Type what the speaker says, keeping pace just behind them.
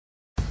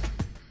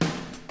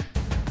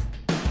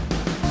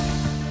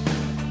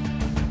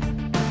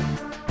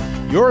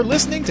You're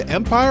listening to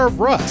Empire of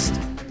Rust,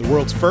 the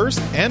world's first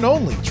and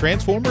only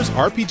Transformers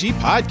RPG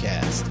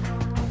podcast.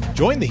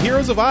 Join the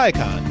heroes of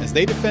Iacon as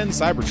they defend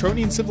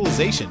Cybertronian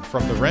civilization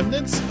from the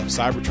remnants of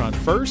Cybertron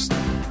First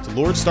to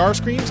Lord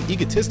Starscream's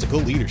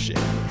egotistical leadership,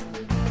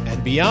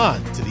 and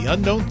beyond to the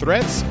unknown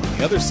threats on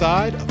the other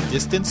side of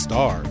distant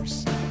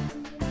stars.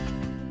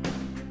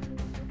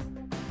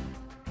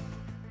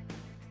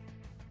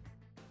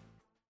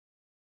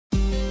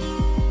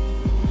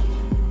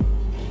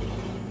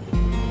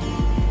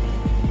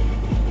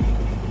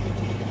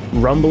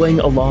 Rumbling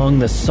along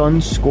the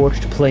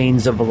sun-scorched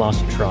plains of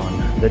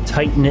Velocitron, the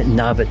Titan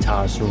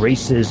Navitas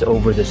races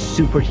over the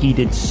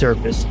superheated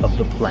surface of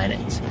the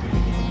planet.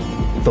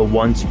 The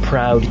once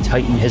proud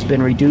Titan has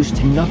been reduced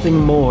to nothing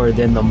more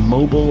than the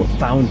mobile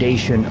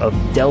foundation of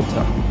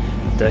Delta,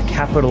 the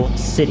capital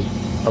city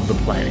of the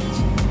planet.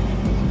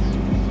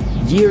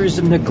 Years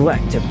of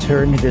neglect have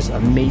turned this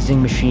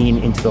amazing machine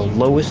into the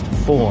lowest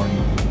form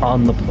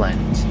on the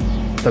planet,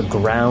 the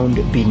ground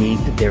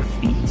beneath their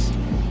feet.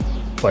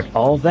 But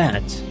all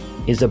that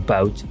is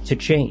about to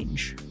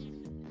change.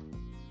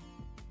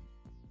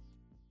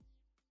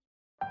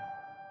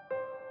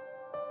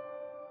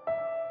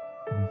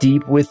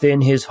 Deep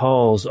within his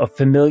halls, a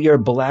familiar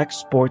black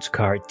sports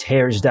car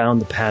tears down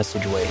the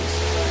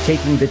passageways,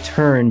 taking the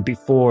turn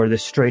before the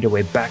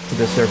straightaway back to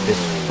the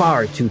surface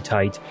far too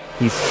tight.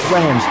 He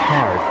slams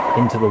hard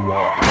into the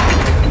wall.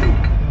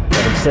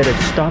 But instead of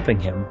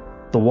stopping him,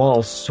 the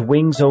wall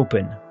swings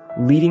open,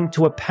 leading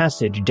to a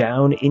passage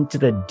down into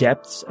the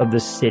depths of the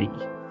city.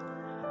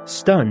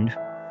 Stunned,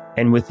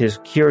 and with his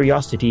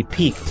curiosity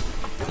piqued,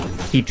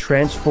 he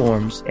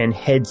transforms and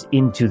heads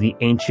into the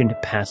ancient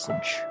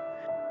passage.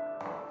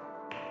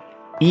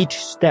 Each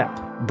step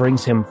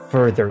brings him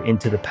further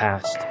into the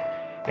past.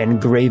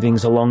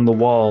 Engravings along the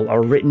wall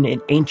are written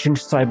in ancient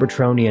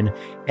Cybertronian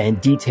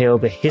and detail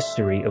the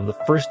history of the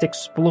first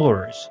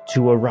explorers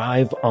to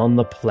arrive on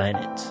the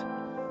planet.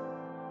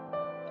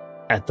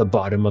 At the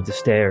bottom of the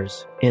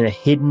stairs, in a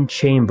hidden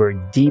chamber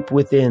deep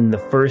within the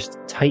first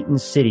Titan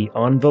city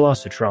on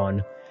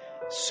Velocitron,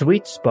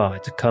 Sweet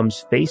Spot comes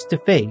face to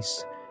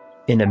face,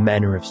 in a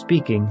manner of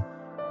speaking,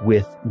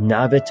 with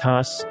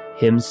Navitas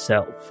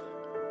himself.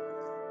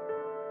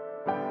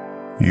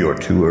 You're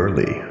too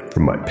early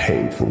for my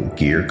painful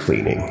gear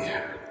cleaning,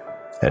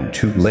 and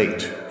too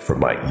late for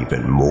my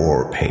even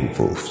more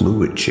painful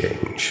fluid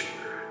change,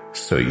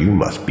 so you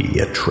must be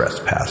a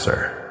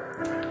trespasser.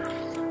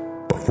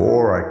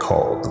 Before I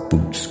call the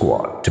boot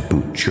squad to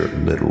boot your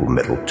little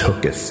metal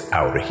tuchus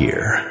out of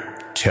here,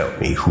 tell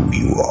me who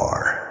you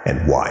are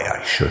and why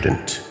I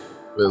shouldn't.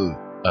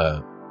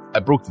 Well, I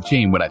broke the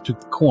chain when I took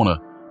the corner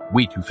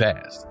way too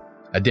fast.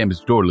 I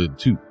damaged the door a little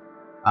too.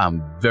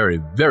 I'm very,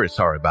 very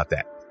sorry about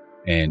that.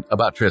 And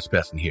about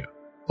trespassing here.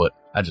 But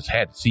I just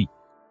had to see.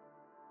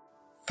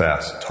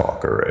 Fast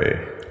talker,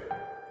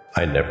 eh?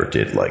 I never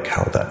did like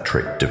how that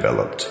trait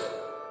developed.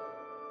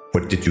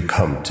 What did you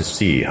come to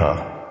see,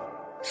 huh?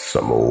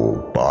 Some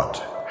old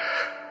bot,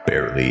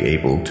 barely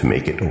able to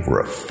make it over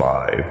a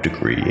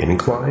 5-degree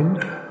incline,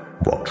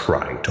 while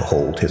trying to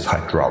hold his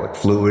hydraulic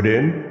fluid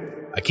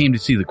in? I came to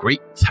see the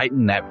great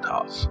Titan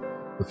Navitas,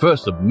 the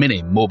first of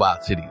many mobile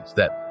cities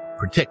that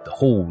protect the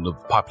whole of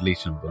the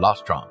population of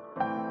Velocitron.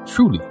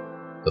 Truly,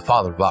 the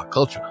father of our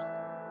culture.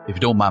 If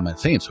you don't mind my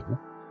saying so,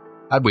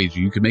 I'd wager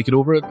you could make it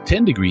over a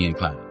 10-degree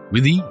incline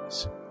with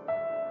ease.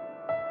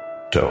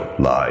 Don't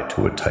lie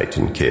to a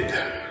Titan, kid.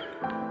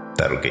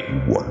 That'll get you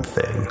one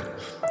thing.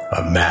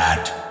 A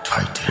mad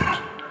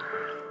Titan.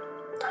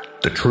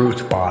 The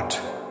truth, bot,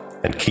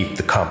 and keep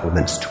the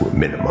compliments to a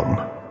minimum.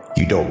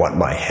 You don't want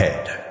my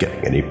head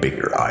getting any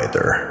bigger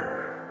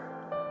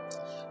either.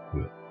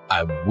 Well,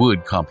 I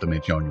would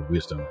compliment you on your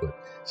wisdom, but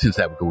since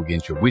that would go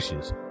against your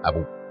wishes, I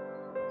won't.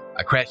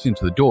 I crashed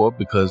into the door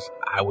because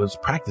I was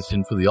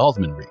practicing for the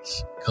Alderman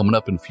race, coming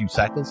up in a few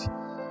cycles.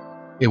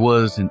 It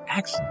was an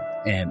accident,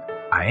 and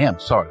I am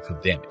sorry for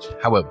the damage.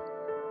 However,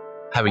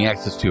 having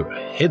access to your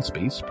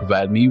headspace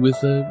provided me with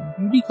a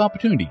unique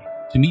opportunity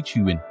to meet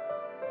you and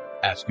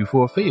ask you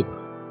for a favor.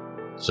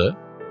 Sir?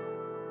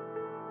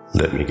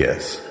 Let me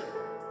guess.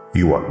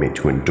 You want me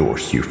to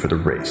endorse you for the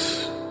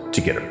race to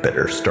get a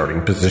better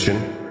starting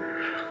position?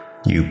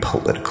 You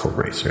political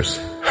racers.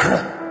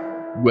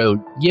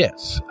 Well,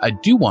 yes, I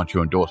do want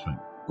your endorsement,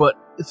 but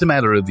it's a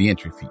matter of the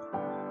entry fee.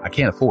 I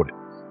can't afford it,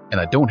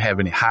 and I don't have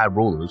any high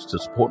rollers to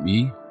support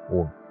me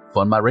or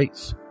fund my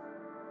race.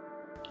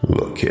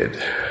 Look, kid,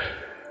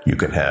 you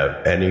can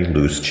have any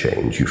loose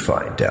change you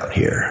find down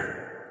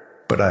here,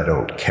 but I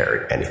don't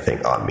carry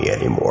anything on me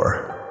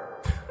anymore.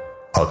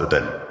 Other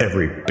than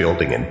every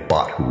building and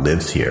bot who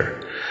lives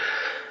here,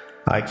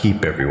 I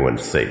keep everyone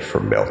safe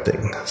from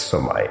melting,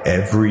 so my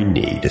every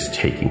need is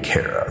taken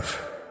care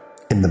of.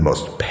 In the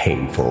most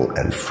painful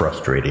and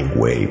frustrating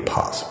way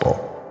possible,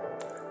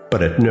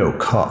 but at no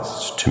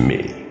cost to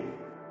me.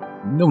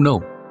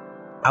 No.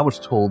 I was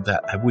told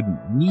that I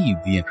wouldn't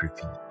need the entry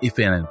fee if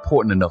an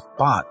important enough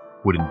bot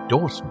would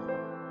endorse me.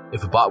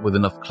 If a bot with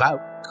enough clout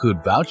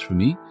could vouch for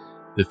me,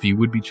 the fee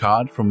would be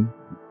charged from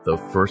the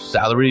first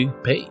salary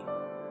pay.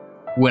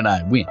 when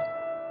I win.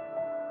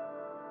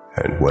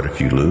 And what if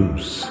you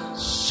lose?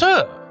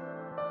 Sir,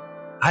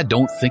 I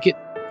don't think it,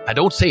 I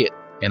don't say it,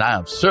 and I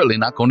am certainly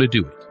not going to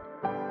do it.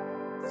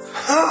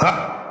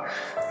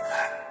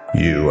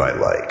 You I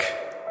like.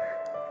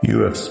 You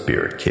have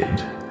spirit,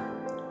 kid.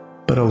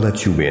 But I'll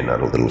let you in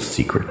on a little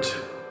secret.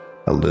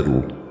 A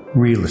little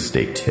real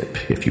estate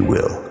tip, if you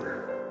will.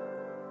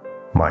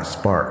 My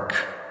spark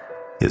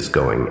is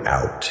going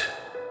out.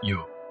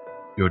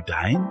 You're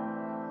dying?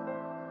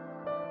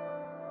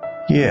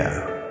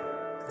 Yeah.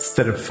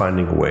 Instead of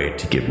finding a way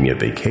to give me a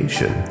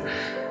vacation,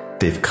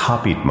 they've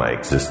copied my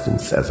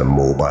existence as a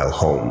mobile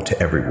home to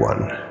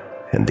everyone,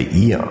 and the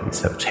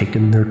eons have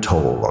taken their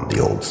toll on the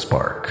old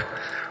spark.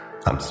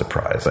 I'm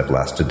surprised I've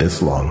lasted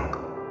this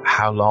long.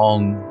 How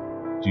long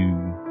do...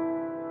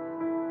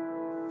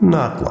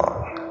 Not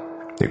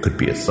long. It could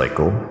be a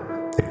cycle,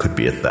 it could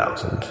be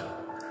 1,000.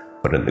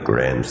 But in the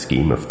grand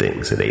scheme of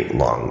things, it ain't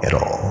long at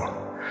all.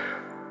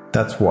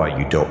 That's why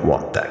you don't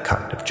want that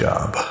kind of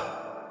job.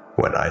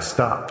 When I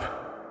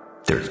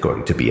stop, there's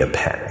going to be a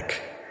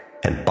panic,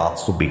 and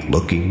bots will be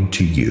looking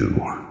to you.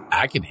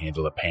 I can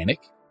handle a panic.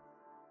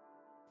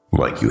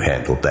 Like you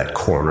handled that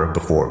corner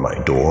before my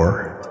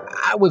door?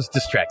 I was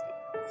distracted,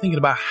 thinking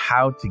about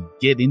how to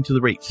get into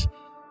the race.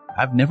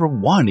 I've never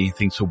won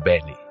anything so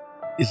badly.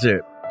 Is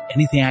there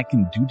anything I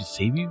can do to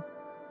save you?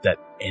 That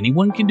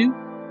anyone can do?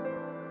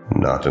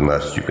 Not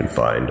unless you can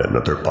find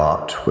another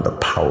bot with a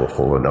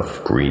powerful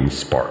enough green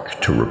spark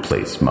to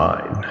replace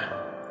mine.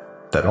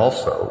 That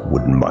also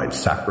wouldn't mind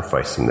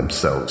sacrificing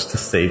themselves to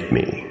save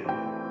me.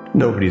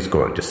 Nobody's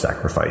going to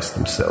sacrifice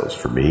themselves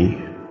for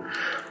me.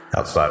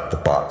 Outside of the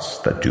bots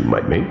that do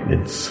my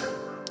maintenance,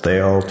 they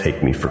all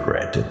take me for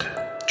granted,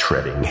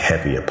 treading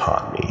heavy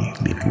upon me,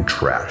 leaving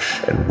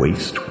trash and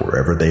waste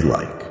wherever they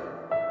like.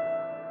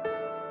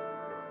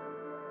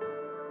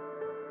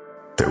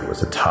 There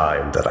was a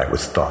time that I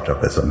was thought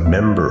of as a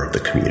member of the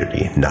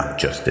community, not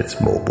just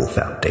its mobile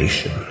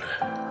foundation.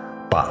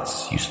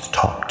 Bots used to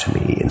talk to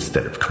me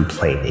instead of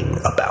complaining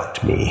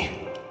about me.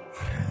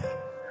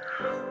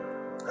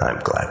 I'm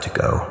glad to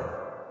go.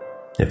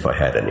 If I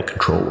had any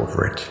control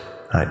over it,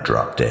 I'd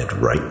drop dead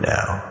right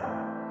now.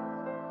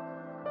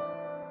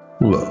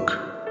 Look,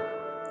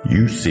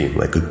 you seem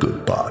like a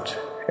good bot,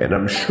 and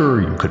I'm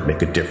sure you could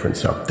make a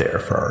difference up there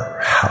for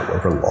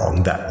however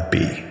long that will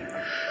be.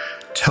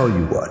 Tell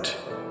you what,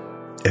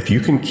 if you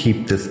can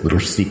keep this little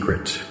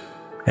secret,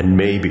 and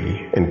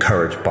maybe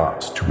encourage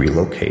bots to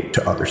relocate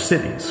to other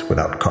cities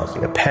without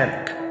causing a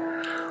panic,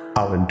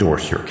 I'll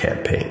endorse your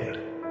campaign.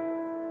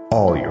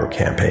 All your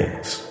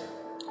campaigns.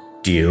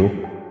 Deal?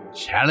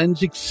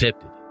 Challenge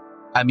accepted.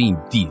 I mean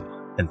deal.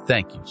 And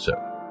thank you, sir.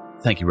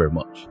 Thank you very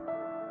much.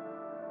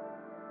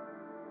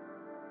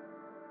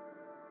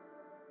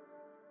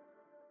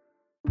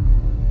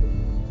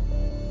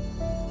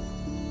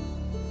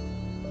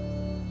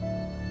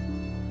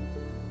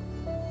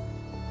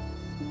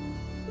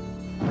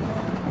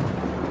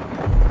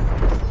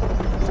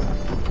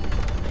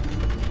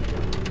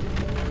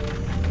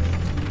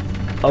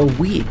 A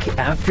week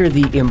after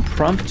the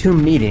impromptu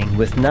meeting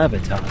with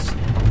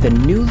Navitas, the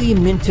newly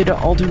minted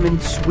Alderman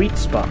Sweet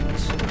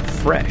Spots,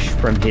 fresh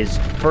from his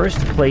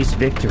first-place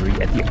victory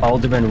at the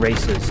Alderman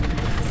races,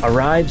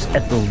 arrives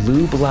at the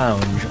Lube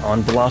Lounge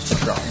on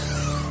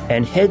Velocitron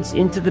and heads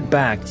into the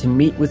back to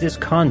meet with his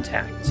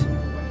contact.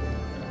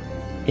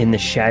 In the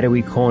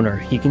shadowy corner,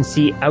 he can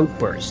see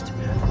Outburst,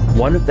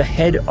 one of the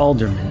head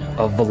aldermen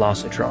of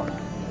Velocitron.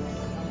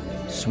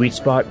 Sweet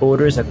Spot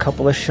orders a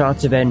couple of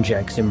shots of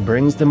NGEX and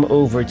brings them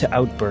over to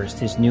Outburst,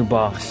 his new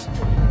boss.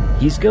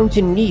 He's going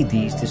to need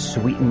these to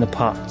sweeten the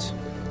pot.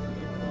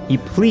 He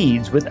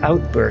pleads with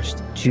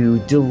Outburst to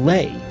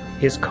delay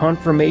his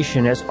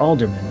confirmation as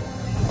alderman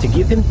to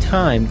give him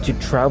time to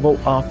travel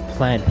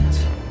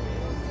off-planet.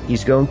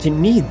 He's going to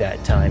need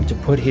that time to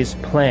put his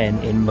plan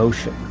in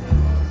motion.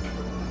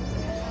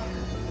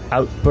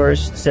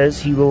 Outburst says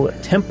he will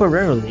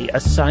temporarily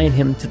assign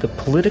him to the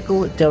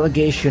political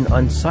delegation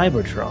on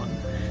Cybertron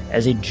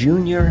as a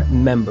junior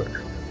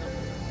member.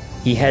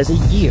 He has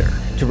a year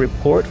to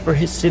report for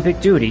his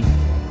civic duty,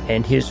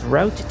 and his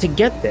route to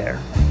get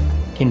there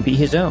can be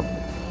his own.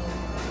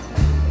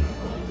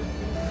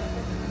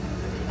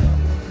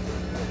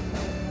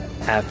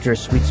 After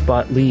Sweet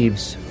Spot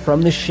leaves,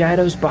 from the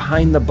shadows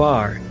behind the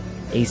bar,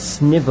 a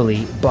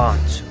snivelly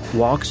bot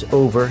walks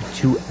over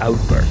to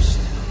Outburst.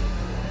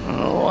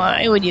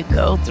 Why would you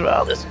go through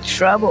all this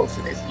trouble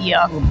for this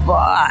young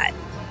bot?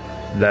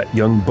 That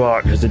young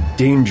bot has a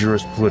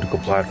dangerous political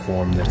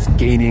platform that is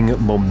gaining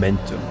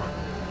momentum.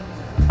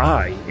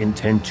 I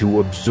intend to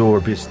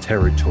absorb his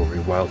territory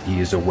while he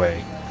is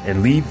away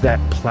and leave that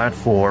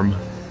platform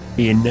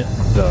in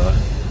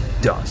the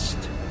dust.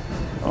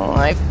 Oh,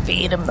 I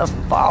feed him the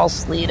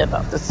false lead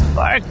about the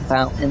spark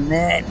fountain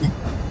then.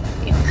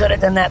 You could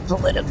have done that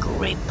political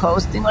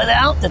reposting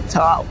without the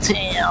tall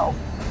tale.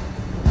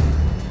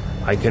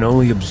 I can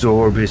only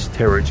absorb his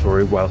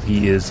territory while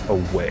he is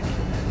away.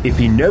 If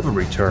he never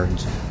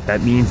returns,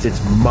 that means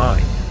it's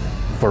mine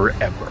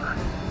forever.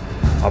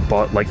 A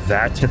bot like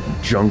that in the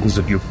jungles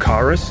of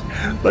Eucharis?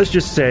 Let's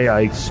just say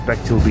I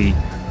expect he'll be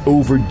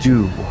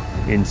overdue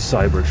in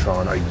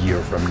Cybertron a year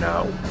from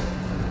now.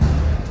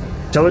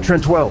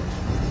 Teletran 12.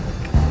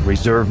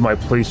 Reserve my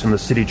place on the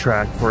city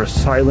track for a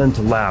silent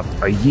lap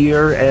a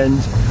year and,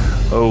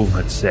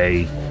 let's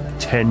say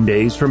 10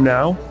 days from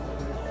now.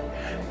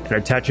 And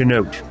attach a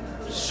note.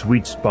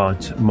 Sweet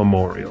Spot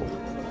Memorial.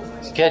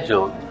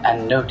 Scheduled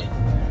and noted.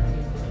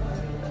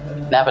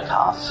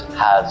 Navitas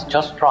has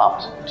just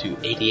dropped to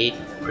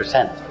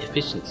 88%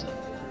 efficiency.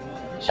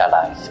 Shall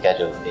I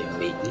schedule a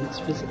maintenance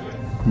visit?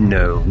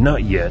 No,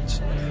 not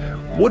yet.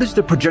 What is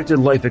the projected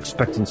life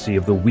expectancy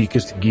of the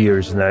weakest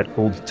gears in that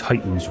old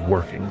Titan's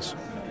workings?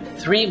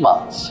 3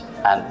 months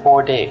and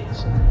 4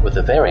 days, with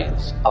a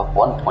variance of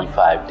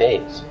 1.5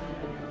 days.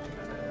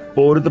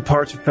 Order the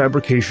parts for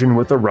fabrication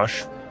with a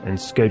rush, and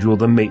schedule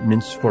the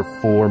maintenance for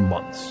 4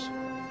 months.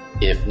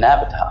 If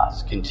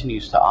Navitas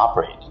continues to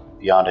operate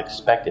beyond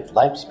expected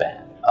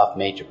lifespan of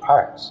major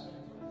parts,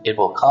 it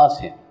will cause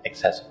him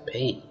excessive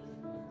pain.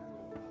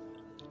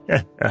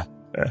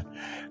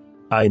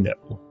 I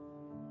know.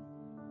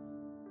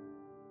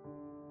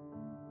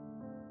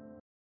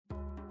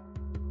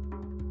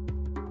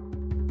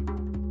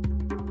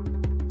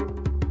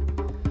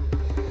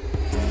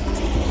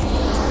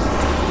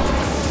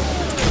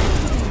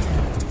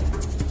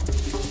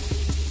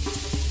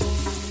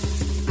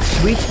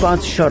 Sweet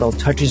Spot's shuttle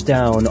touches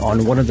down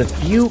on one of the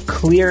few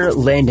clear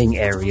landing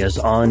areas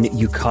on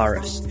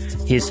Eucharis.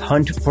 His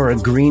hunt for a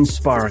green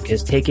spark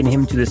has taken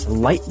him to this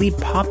lightly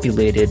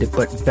populated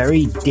but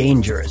very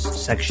dangerous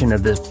section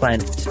of the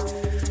planet.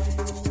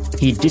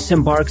 He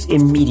disembarks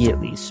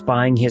immediately,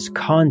 spying his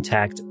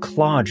contact,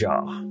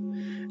 Clawjaw.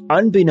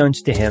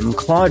 Unbeknownst to him,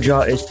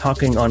 Clawjaw is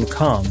talking on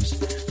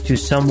comms to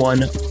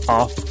someone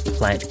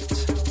off-planet.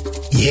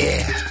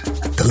 Yeah,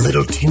 the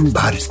little tin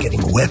bot is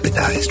getting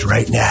weaponized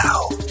right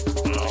now.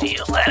 You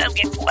let him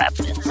get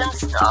weapons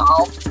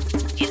installed?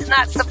 He's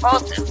not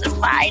supposed to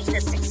survive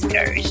this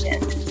excursion.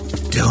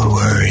 Don't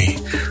worry.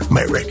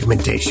 My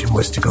recommendation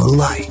was to go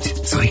light,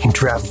 so he can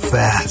travel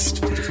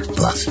fast.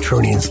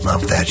 Velocitronians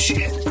love that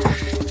shit.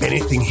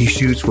 Anything he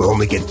shoots will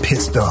only get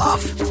pissed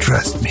off.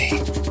 Trust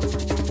me.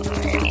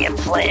 Maybe a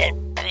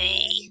plan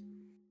B.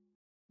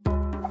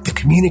 The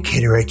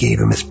communicator I gave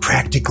him is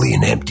practically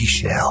an empty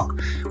shell.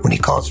 When he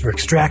calls for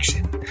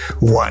extraction,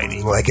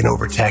 whining like an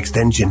overtaxed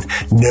engine,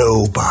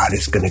 no bot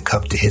is going to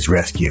come to his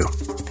rescue.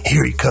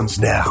 Here he comes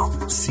now.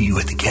 See you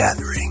at the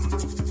gathering.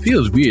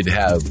 Feels weird to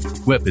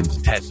have weapons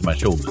attached to my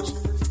shoulders.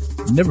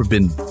 Never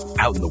been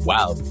out in the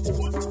wild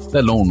before,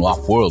 let alone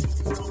off-world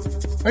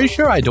before. Are you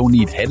sure I don't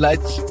need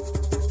headlights?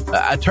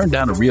 I turned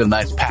down a real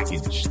nice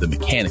package the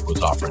mechanic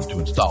was offering to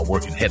install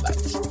working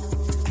headlights.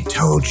 I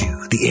told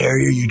you, the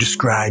area you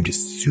described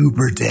is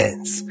super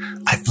dense.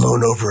 I've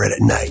flown over it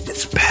at night.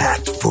 It's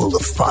packed full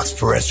of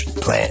phosphorescent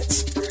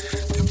plants.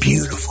 They're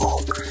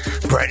beautiful.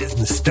 Brighter than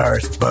the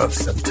stars above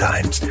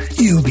sometimes.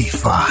 You'll be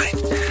fine.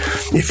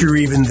 If you're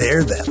even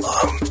there that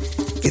long.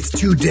 It's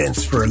too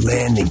dense for a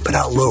landing, but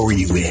I'll lower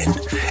you in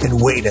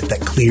and wait at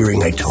that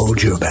clearing I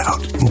told you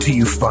about until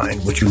you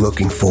find what you're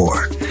looking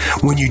for.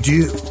 When you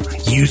do,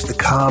 use the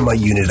comma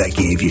unit I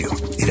gave you.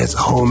 It has a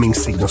homing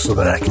signal so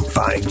that I can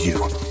find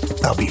you.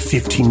 I'll be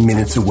 15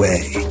 minutes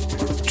away.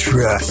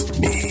 Trust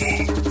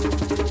me.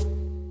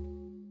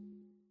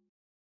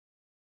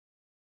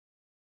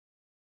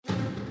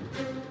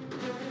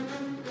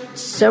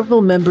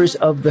 Several members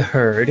of the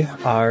herd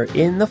are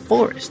in the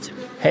forest,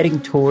 heading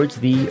towards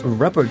the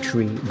rubber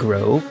tree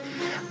grove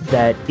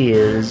that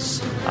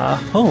is a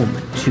home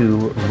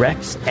to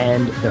Rex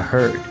and the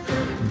herd.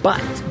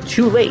 But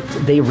too late,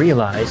 they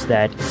realize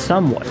that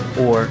someone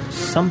or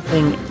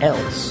something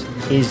else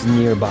is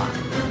nearby.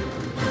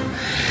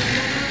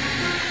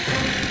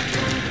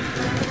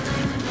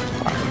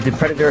 The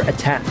predator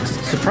attacks,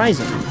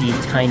 surprising the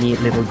tiny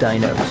little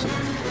dinos,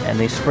 and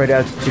they spread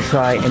out to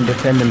try and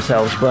defend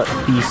themselves, but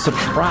the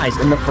surprise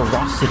and the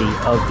ferocity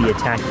of the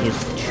attack is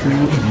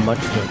too much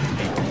for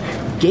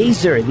them.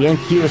 Gazer, the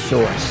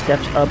ankylosaur,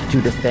 steps up to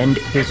defend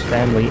his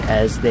family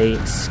as they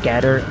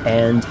scatter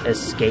and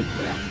escape.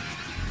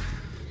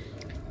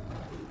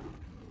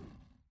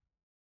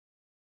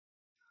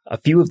 A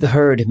few of the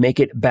herd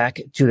make it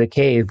back to the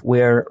cave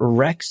where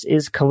Rex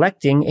is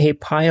collecting a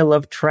pile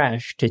of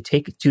trash to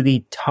take to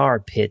the tar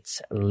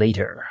pits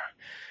later.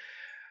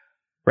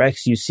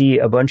 Rex, you see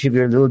a bunch of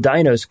your little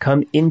dinos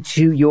come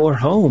into your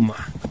home,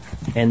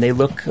 and they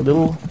look a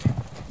little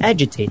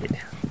agitated.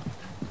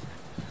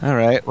 All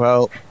right,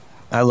 well,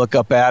 I look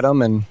up at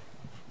them, and,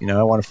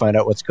 I want to find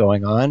out what's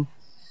going on.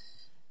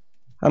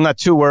 I'm not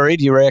too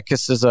worried.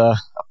 Eucharis is a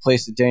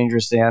place of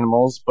dangerous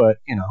animals, but,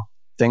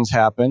 things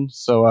happen.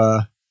 So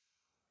I'm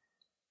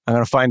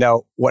going to find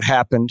out what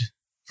happened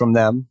from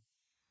them,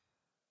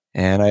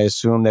 and I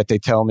assume that they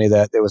tell me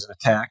that there was an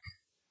attack.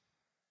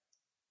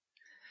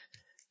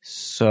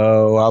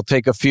 So I'll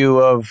take a few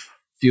of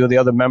the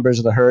other members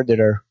of the herd that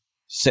are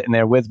sitting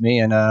there with me,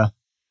 and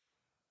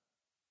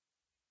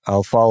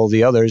I'll follow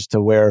the others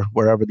to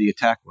wherever the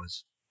attack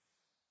was.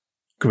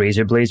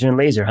 Grazer, Blazer, and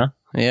Laser, huh?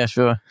 Yeah,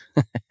 sure.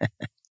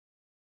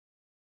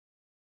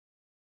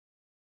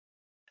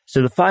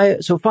 So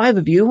five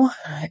of you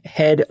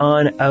head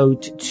on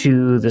out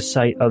to the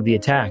site of the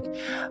attack.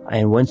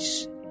 And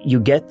once you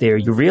get there,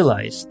 you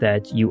realize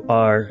that you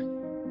are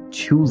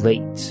too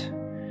late.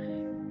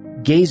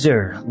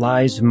 Gazer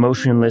lies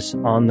motionless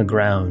on the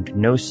ground,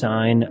 no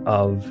sign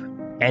of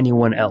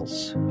anyone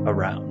else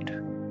around.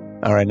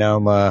 All right, now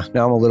I'm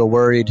a little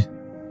worried.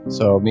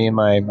 So me and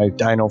my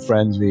dino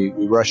friends, we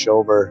rush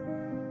over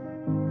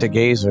to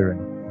Gazer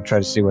and try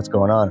to see what's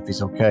going on, if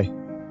he's okay.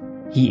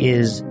 He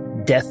is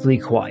deathly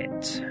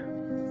quiet.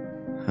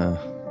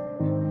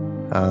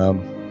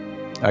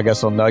 I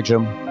guess I'll nudge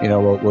him.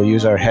 We'll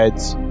use our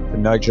heads to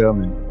nudge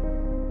him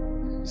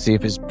and see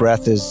if his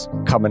breath is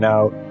coming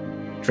out.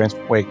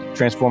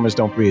 Transformers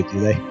don't breathe, do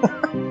they?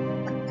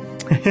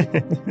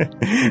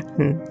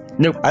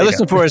 Nope. I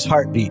listen for his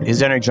heartbeat,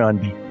 his energon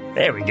beat.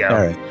 There we go. All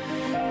right.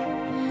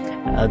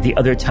 The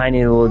other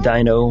tiny little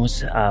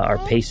dinos are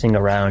pacing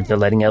around. They're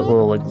letting out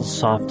little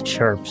soft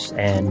chirps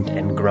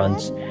and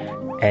grunts.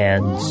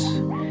 And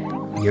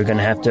you're going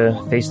to have to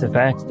face the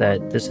fact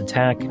that this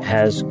attack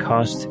has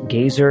cost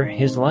Gazer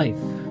his life.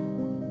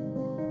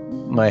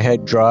 My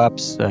head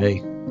drops.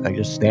 I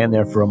just stand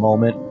there for a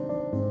moment.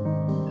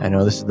 I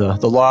know this is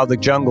the law of the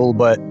jungle,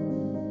 but,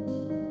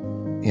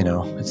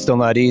 it's still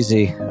not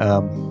easy.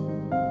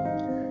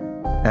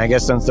 I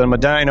guess since I'm a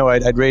dino,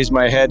 I'd raise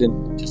my head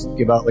and just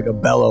give out like a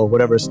bellow,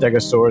 whatever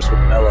Stegosaurus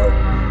would bellow.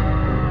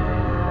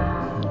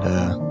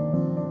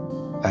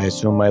 And I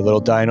assume my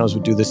little dinos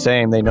would do the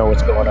same. They know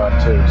what's going on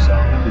too, so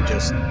we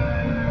just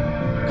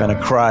kind of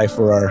cry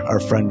for our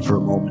friend for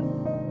a moment.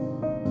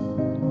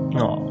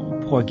 Oh,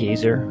 poor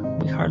Gazer.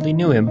 We hardly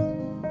knew him.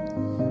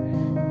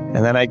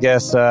 And then I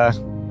guess we'll,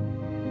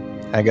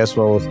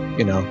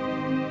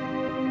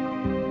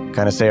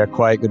 kind of say our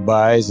quiet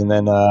goodbyes, and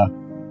then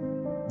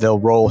they'll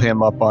roll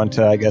him up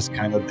onto, I guess,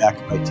 kind of the back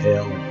of my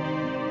tail,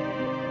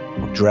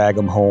 and we'll drag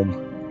him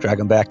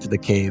back to the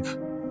cave.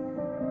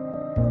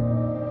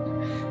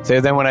 So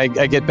then when I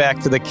get back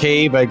to the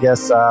cave, I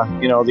guess,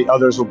 the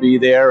others will be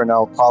there, and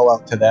I'll call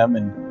out to them,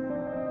 and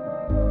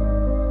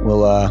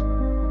we'll, I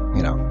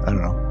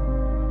don't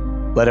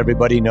know, let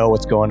everybody know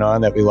what's going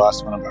on, that we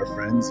lost one of our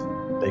friends,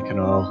 and they can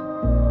all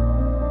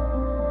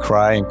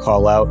cry and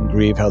call out and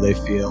grieve how they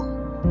feel.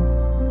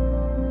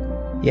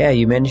 Yeah,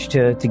 you managed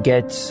to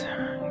get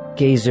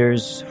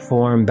Gazer's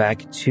form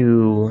back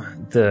to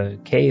the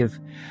cave.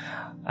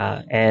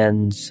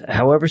 And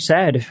however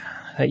sad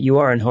that you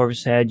are and however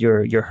sad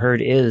your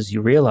herd is, you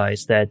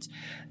realize that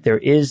there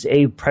is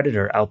a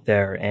predator out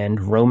there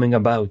and roaming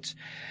about.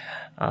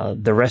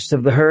 The rest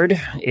of the herd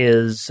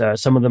is,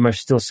 some of them are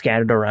still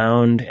scattered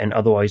around and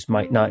otherwise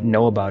might not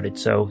know about it.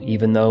 So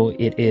even though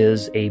it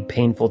is a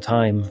painful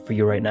time for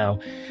you right now,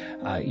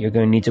 you're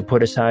going to need to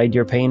put aside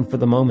your pain for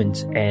the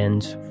moment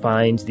and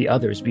find the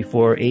others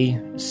before a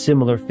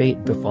similar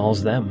fate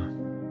befalls them.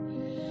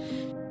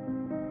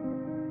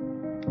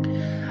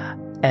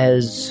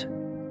 As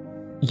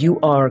you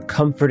are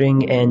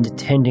comforting and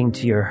tending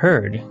to your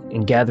herd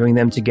and gathering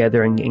them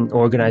together and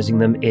organizing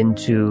them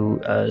into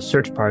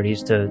search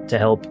parties to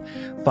help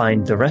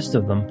find the rest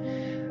of them,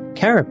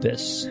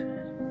 Carapace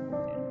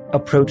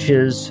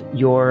approaches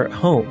your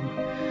home.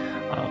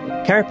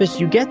 Carapace,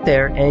 you get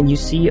there and you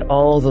see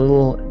all the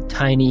little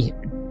tiny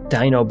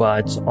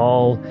Dinobots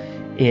all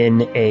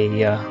in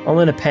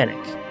a panic.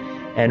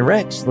 And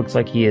Rex looks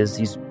like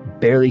he's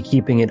barely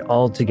keeping it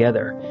all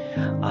together.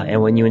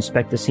 And when you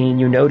inspect the scene,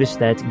 you notice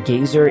that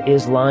Gazer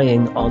is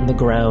lying on the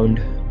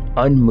ground,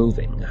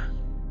 unmoving.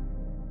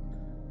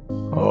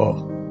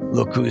 Oh,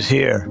 look who's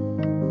here.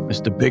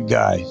 Mr. Big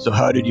Guy. So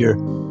how did your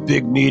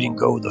big meeting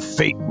go with the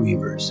Fate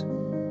Weavers?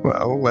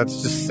 Well,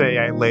 let's just say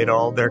I laid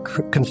all their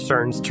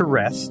concerns to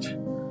rest.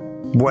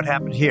 What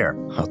happened here?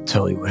 I'll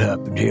tell you what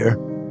happened here.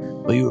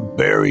 While you were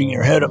burying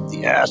your head up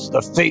the ass of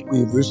the Fate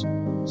Weavers,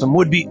 some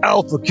would-be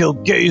alpha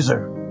killed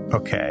Gazer.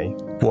 Okay.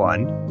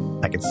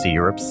 1, I can see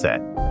you're upset.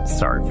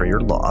 Sorry for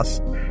your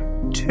loss.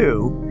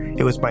 2,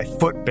 it was my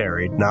foot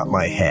buried, not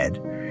my head.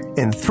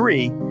 And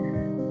 3,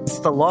 it's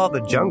the law of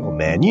the jungle,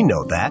 man. You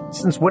know that.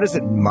 Since when is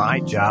it my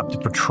job to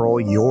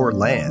patrol your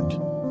land?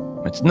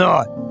 It's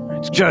not.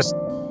 It's just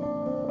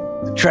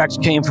the tracks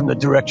came from the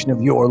direction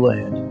of your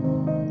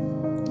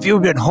land. If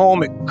you'd been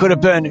home, it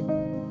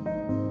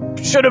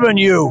should have been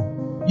you.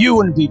 You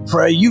wouldn't be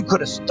prey. You could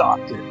have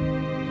stopped it.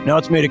 Now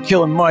it's made a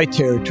kill in my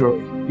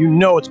territory. You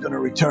know it's going to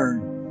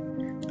return.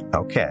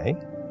 Okay.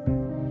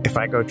 If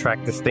I go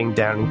track this thing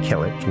down and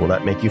kill it, will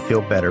that make you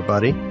feel better,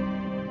 buddy?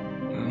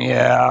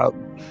 Yeah,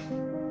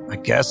 I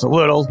guess a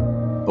little.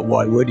 But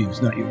why would you?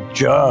 It's not your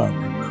job,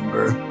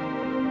 remember?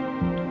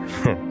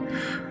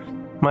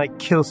 My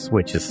kill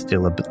switch is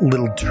still a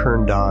little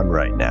turned on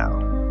right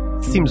now.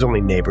 Seems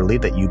only neighborly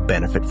that you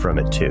benefit from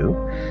it too.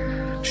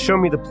 Show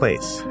me the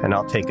place, and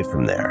I'll take it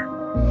from there.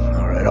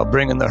 All right, I'll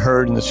bring in the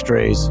herd and the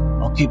strays.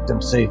 I'll keep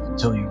them safe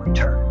until you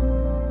return.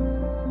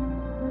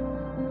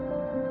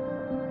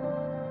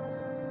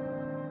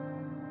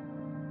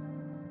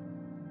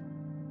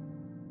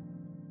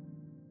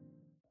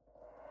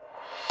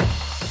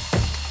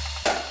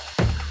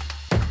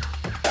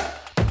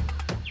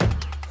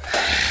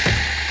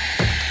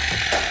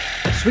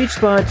 Sweet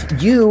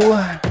Spot, you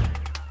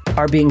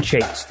are being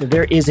chased.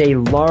 There is a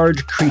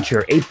large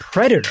creature, a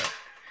predator,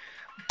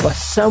 but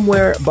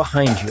somewhere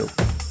behind you,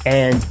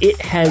 and it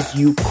has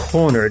you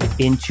cornered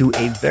into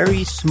a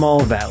very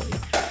small valley.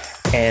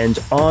 And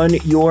on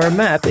your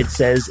map, it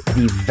says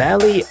the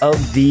Valley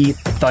of the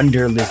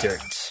Thunder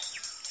Lizards.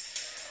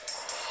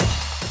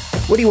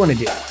 What do you want to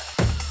do?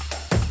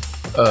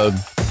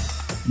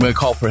 I'm going to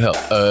call for help.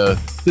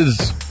 This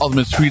is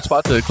Ultimate Sweet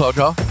Spot to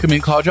Clawjaw. Come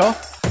in, Clawjaw.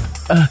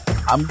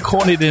 I'm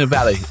cornered in a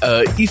valley,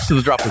 east of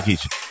the drop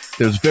location.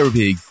 There's a very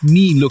big,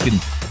 mean-looking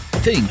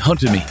thing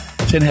hunting me.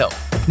 Send help.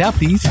 Now,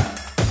 please.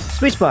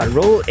 Sweet Spot,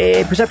 roll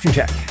a perception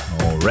check.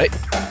 All right.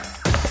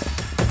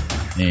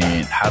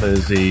 And how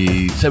does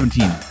a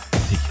 17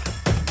 take you?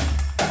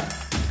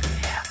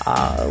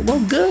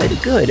 Well,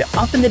 good.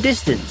 Up in the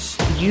distance,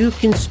 you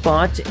can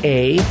spot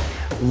a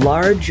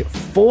large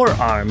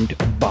four-armed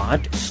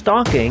bot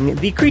stalking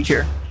the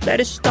creature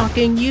that is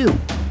stalking you.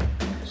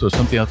 So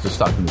something else is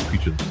stalking the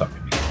creature that's stalking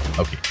me.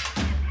 Okay.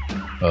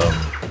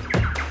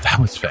 That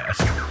was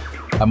fast.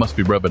 I must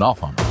be rubbing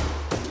off on him.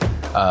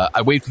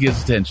 I wait to get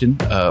his attention,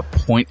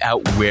 point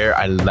out where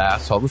I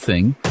last saw the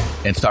thing,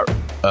 and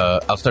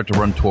I'll start to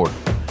run toward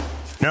him.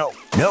 No,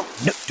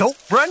 don't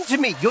run to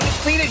me. You'll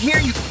just leave it here,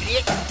 you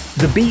idiot.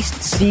 The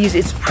beast sees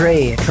its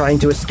prey trying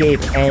to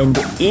escape, and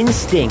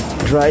instinct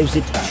drives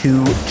it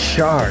to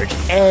charge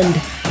and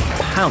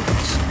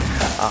pounce.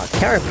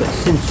 Carapace,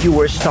 since you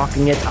were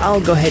stalking it,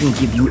 I'll go ahead and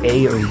give you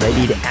a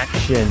ready-to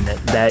action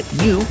that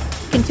you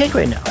can take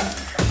right now.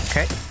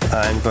 Okay,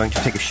 I'm going to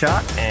take a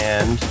shot,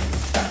 and...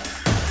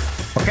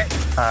 Okay,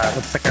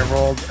 looks like I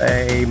rolled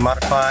a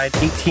modified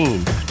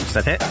 18. Does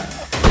that hit?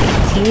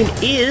 18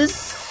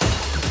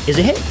 is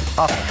a hit.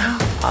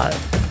 Awesome.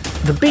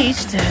 The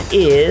beast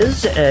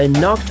is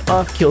knocked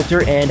off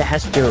kilter and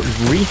has to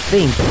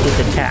rethink its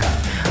attack.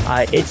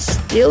 It's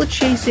still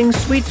chasing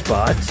Sweet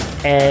Spot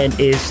and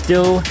is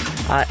still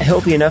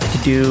healthy enough to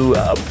do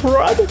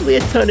probably a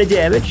ton of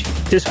damage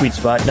to Sweet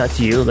Spot, not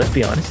to you, let's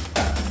be honest.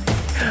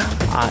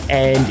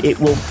 And it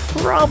will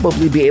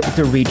probably be able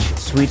to reach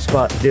Sweet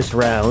Spot this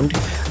round,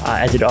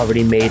 as it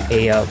already made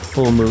a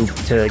full move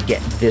to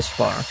get this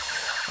far.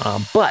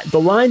 But the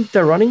line that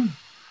they're running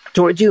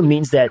towards you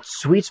means that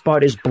Sweet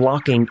Spot is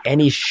blocking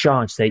any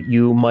shots that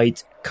you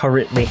might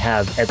currently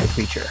have at the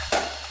creature.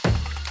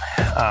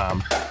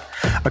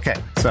 Okay,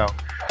 so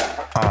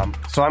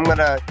I'm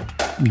gonna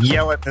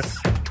yell at this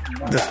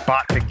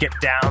bot to get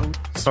down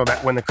so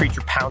that when the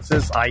creature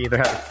pounces, I either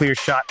have a clear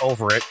shot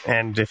over it,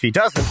 and if he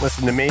doesn't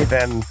listen to me,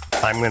 then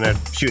I'm gonna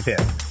shoot him.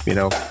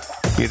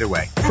 Either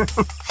way.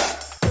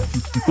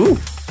 Ooh,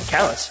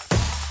 callous.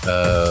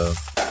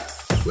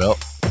 Well,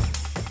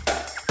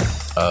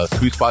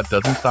 Sweet Spot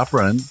doesn't stop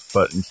running,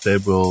 but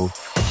instead he'll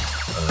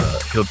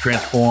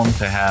transform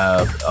to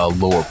have a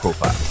lower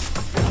profile,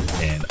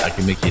 and I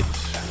can make it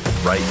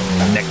right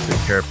next to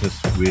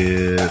Carapace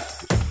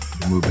with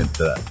the movement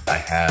that I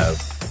have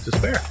to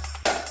spare.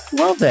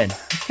 Well then,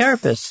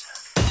 Carapace,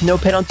 no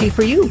penalty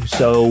for you,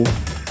 so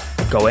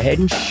go ahead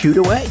and shoot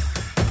away.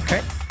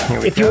 Okay.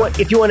 If you want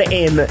to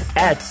aim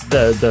at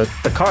the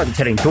car that's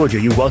heading towards you,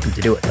 you're welcome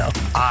to do it though.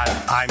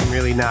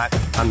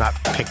 I'm not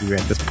picky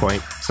at this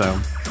point, so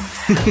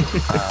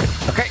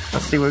okay,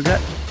 let's see what we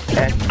got.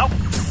 And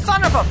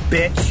son of a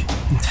bitch.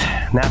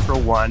 Natural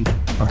 1.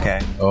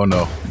 Okay. Oh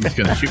no, he's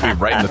gonna shoot me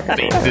right in the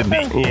face,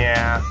 isn't he?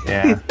 Yeah.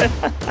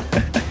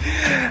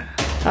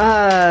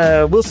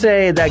 We'll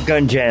say that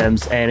gun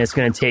jams, and it's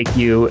going to take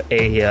you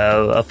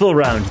a full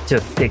round to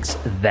fix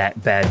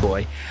that bad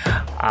boy.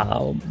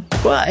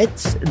 But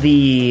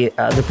the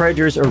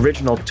Predator's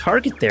original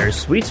target there,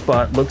 Sweet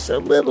Spot, looks a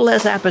little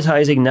less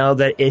appetizing now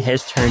that it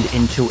has turned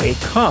into a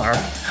car.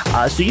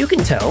 So you can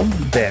tell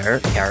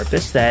there,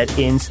 Carapace, that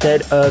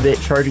instead of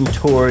it charging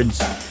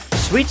towards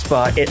Sweet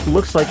Spot, it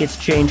looks like it's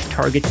changed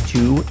targets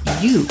to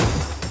you.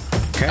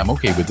 Okay. I'm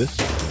okay with this.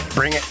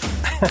 Bring it.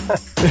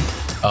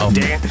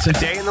 It's a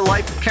day in the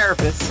life of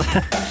Carapace.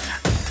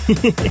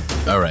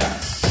 All right.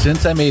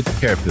 Since I made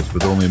Carapace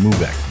with only a move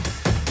action,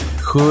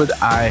 could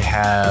I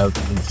have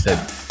instead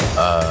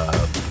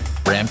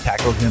ram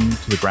tackled him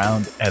to the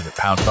ground as it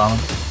pounced on him?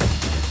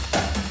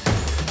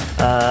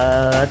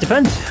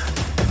 Depends.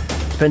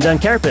 Depends on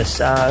Carapace.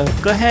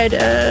 Go ahead,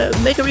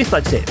 make a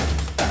reflex save.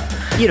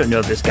 You don't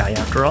know this guy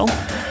after all.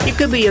 He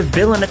could be a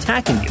villain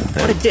attacking you.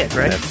 What a dick,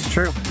 right? That's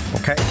true.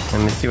 Okay,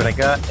 let me see what I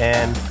got.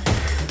 And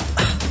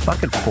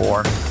fucking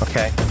 4.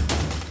 Okay.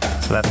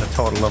 So that's a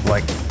total of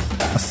like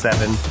a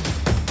 7.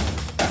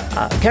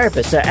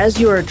 Carapace, as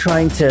you are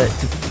trying to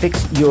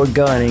fix your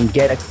gun and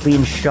get a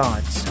clean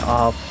shot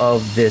off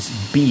of this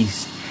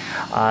beast,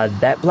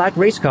 that black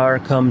race car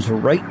comes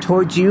right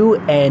towards you,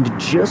 and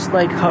just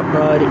like Hot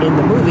Rod in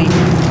the movie,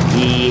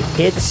 he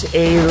hits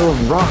a little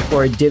rock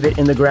or a divot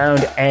in the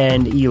ground,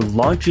 and he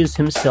launches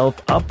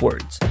himself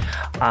upwards,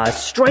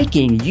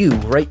 striking you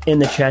right in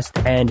the chest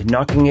and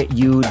knocking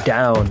you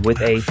down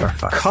with a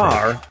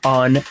car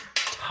on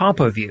top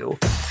of you.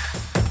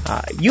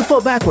 You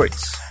fall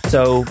backwards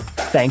So,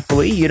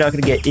 thankfully, you're not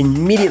going to get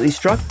immediately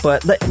struck,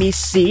 but let me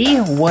see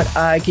what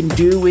I can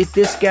do with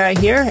this guy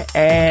here.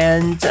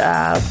 And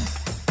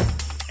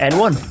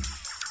 1.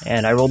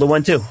 And I rolled a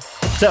 1, too.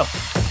 So,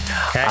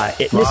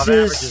 it Law of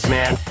misses. averages,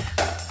 man.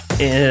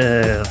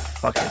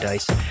 Fuck the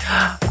dice.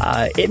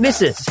 It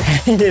misses.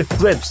 It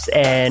flips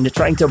and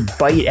trying to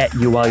bite at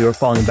you while you're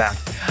falling back.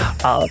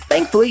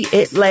 Thankfully,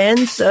 it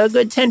lands a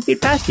good 10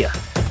 feet past you.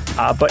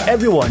 But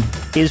everyone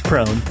is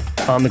prone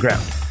on the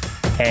ground.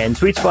 And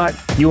Sweet Spot,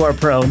 you are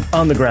prone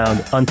on the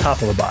ground on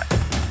top of a bot.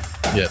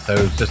 Yes, I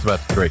was just about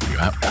to correct you.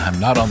 I'm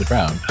not on the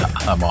ground.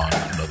 I'm on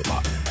another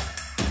bot.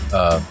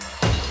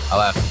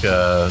 I'll ask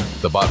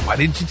the bot, why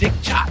didn't you take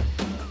the shot?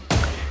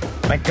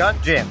 My gun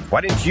jammed.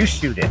 Why didn't you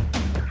shoot it?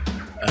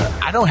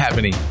 I don't have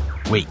any.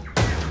 Wait,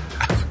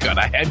 I forgot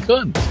I had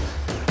guns.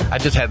 I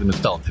just had them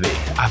installed today.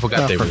 I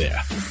forgot they were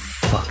there.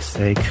 Fuck's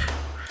sake.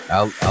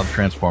 I'll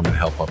transform and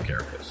help up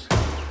Carapace.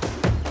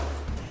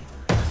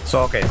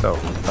 So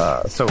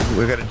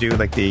we're gonna do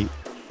like the.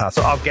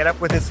 So I'll get up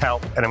with his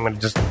help, and I'm gonna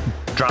just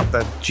drop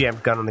the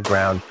jammed gun on the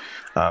ground,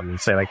 and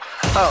say like,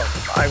 "Oh,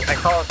 I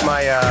call it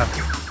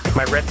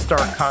my Red Star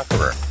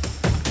Conqueror."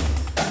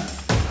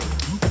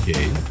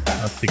 Okay,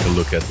 I'll take a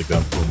look at the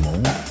gun for a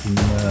moment. And,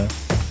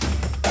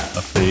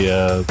 I'll say,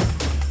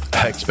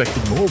 I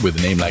expected more with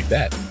a name like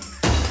that.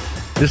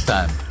 This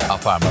time, I'll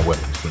fire my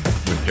weapons when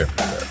Carapace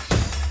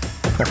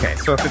does. Okay,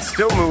 so if it's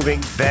still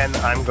moving, then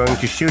I'm going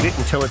to shoot it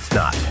until it's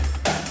not.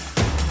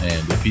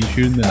 And if he's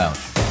shooting, then I'll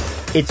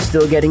shoot. It's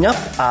still getting up.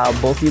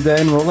 Both of you go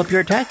ahead and roll up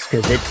your attacks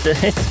because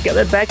it's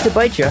coming back to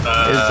bite you.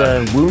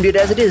 As wounded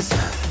as it is.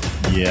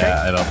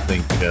 Yeah, I don't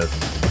think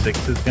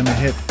 6 is going to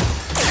hit.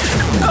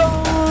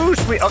 Oh,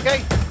 sweet.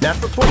 Okay,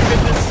 natural 20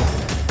 bitches.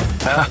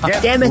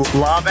 Damn it.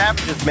 Law of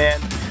averages,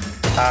 man.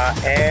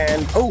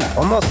 And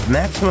almost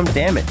maximum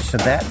damage. So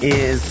that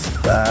is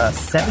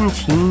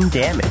 17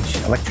 damage.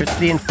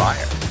 Electricity and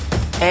fire.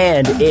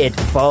 And it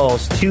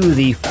falls to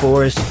the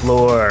forest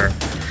floor,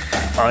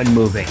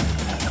 unmoving.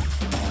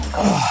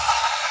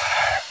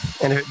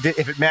 And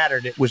if it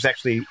mattered, it was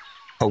actually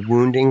a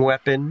wounding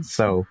weapon,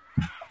 so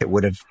it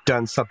would have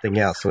done something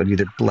else. So it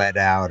either bled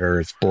out or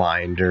it's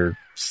blind or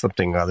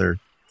something other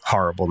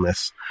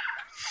horribleness.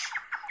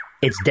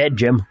 It's dead,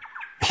 Jim.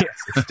 Yes,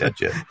 it's dead,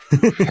 Jim.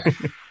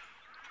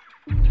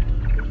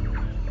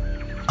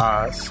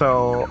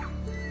 So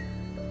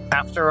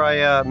after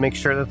I make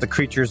sure that the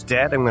creature's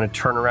dead, I'm going to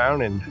turn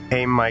around and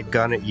aim my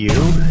gun at you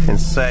and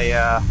say,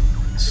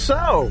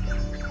 so,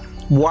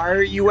 why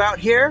are you out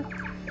here?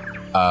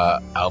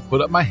 I'll put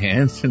up my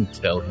hands and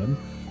tell him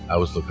I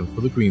was looking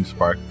for the green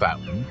spark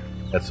fountain.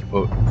 That's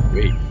supposed...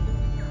 Wait.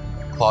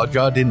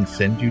 Clawjaw didn't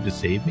send you to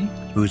save me?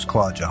 Who's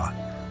Clawjaw?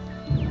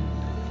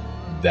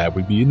 That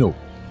would be a no.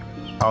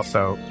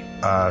 Also,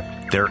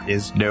 there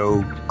is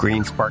no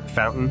green spark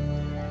fountain.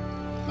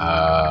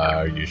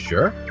 Are you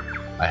sure?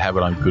 I have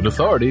it on good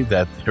authority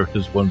that there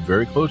is one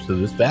very close to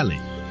this valley.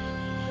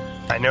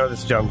 I know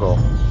this jungle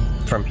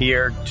from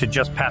here to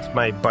just past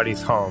my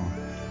buddy's home,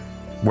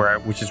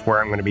 which is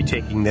where I'm going to be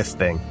taking this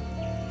thing.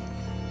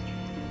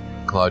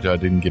 Clawjaw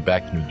didn't get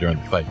back to me during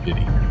the fight, did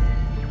he?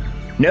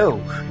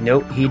 No,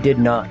 he did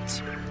not.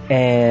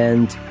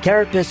 And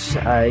Carapace,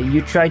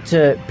 you tried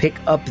to pick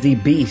up the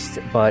beast,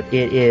 but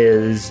it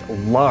is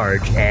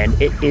large and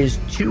it is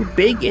too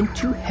big and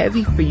too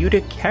heavy for you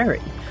to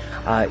carry.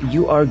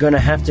 You are going to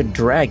have to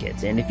drag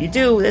it, and if you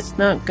do, that's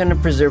not going to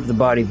preserve the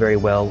body very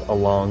well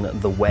along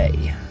the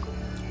way.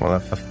 Well,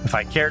 if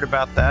I cared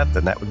about that,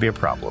 then that would be a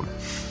problem.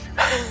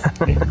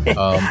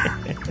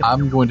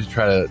 I'm going to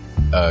try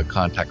to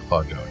contact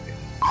Clawjaw again.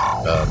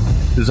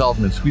 This is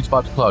Alderman Sweet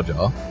Spot to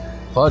Clawjaw.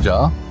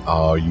 Clawjaw,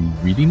 are you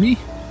reading me?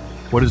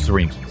 What is the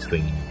range of this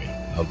thing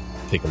anyway? I'll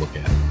take a look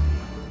at it.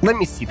 Let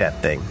me see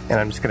that thing, and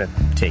I'm just going to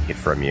take it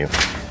from you.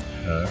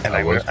 And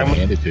I was going to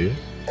hand it to you.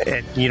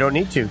 You don't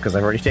need to, because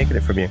I've already taken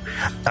it from you.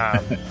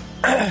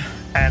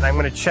 And I'm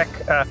going to check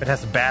if it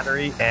has a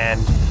battery,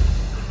 and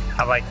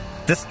I'm like,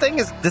 this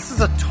is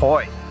a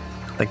toy.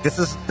 Like, this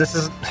is,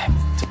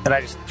 and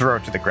I just throw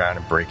it to the ground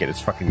and break it.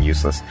 It's fucking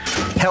useless.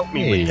 Help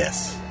me with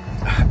this.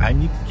 I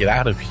need to get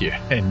out of here,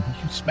 and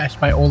you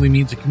smashed my only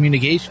means of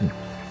communication.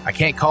 I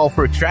can't call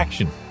for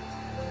extraction.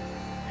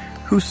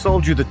 Who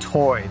sold you the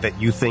toy that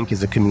you think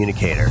is a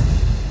communicator?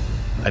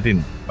 I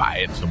didn't buy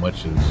it so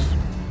much as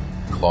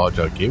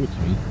Clawjaw gave it to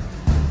me.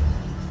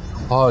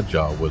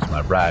 Clawjaw was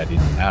my ride in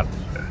and out of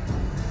here.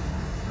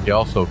 He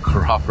also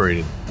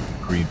corroborated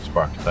the green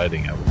spark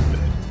sighting I was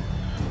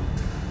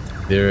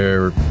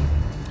dead.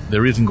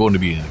 There isn't going to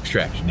be an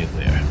extraction, is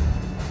there?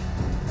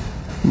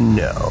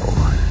 No.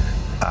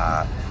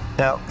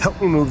 Now, help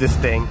me move this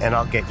thing, and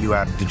I'll get you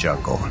out of the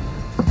jungle.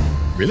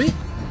 Really?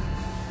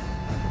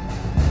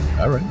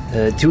 All right.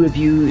 The two of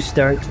you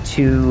start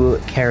to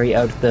carry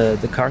out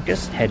the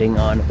carcass, heading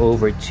on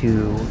over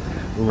to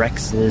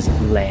Rex's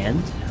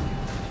land.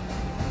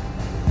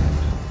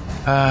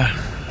 I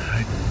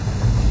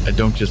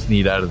don't just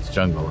need out of this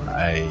jungle.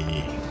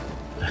 I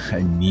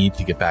need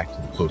to get back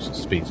to the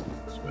closest space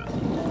as well.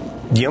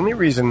 The only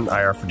reason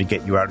I offered to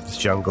get you out of this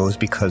jungle is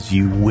because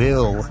you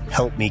will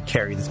help me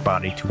carry this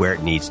body to where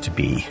it needs to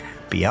be.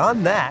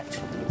 Beyond that,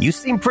 you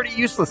seem pretty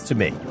useless to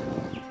me.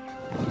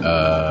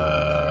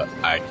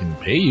 I can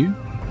pay you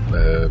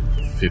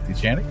 50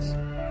 Chanics.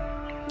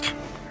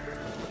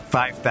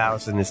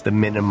 5,000 is the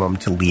minimum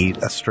to lead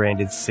a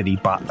stranded city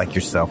bot like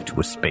yourself to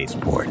a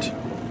spaceport.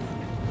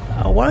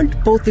 Why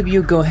don't both of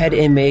you go ahead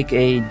and make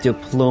a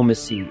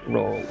diplomacy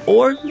roll,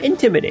 or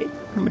intimidate,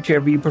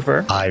 whichever you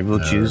prefer. I will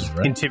choose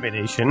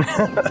intimidation.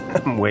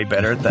 I'm way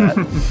better at that.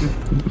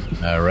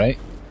 All right.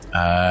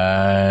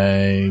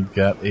 I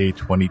got a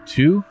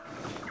 22.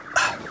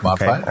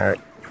 Okay, all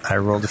right. I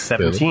rolled a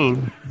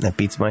 17. That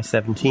beats my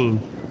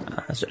 17.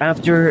 So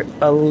after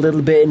a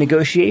little bit of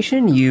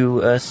negotiation,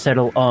 you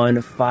settle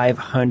on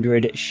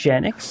 500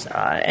 Chanics.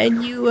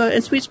 And you,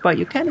 in Sweet Spot,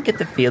 you kind of get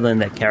the feeling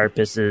that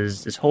Carapace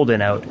is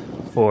holding out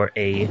for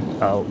a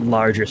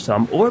larger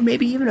sum, or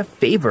maybe even a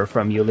favor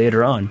from you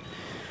later on.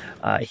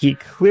 He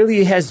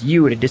clearly has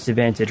you at a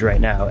disadvantage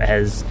right now,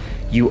 as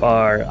you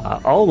are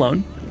all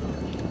alone,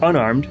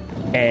 unarmed,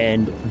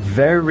 and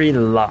very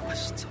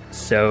lost.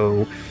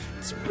 So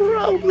it's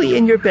probably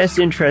in your best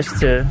interest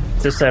to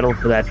settle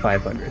for that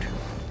 500.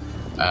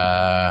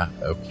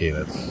 Okay,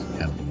 that's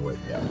kind of the way.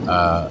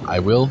 Yeah. I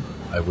will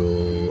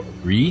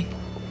agree,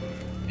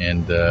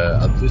 and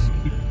I'll just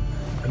keep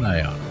an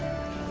eye on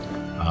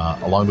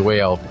him. Along the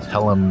way, I'll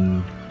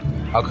come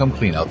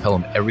clean. I'll tell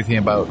him everything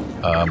about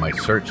my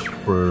search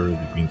for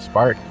the Green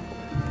Spark.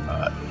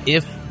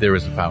 If there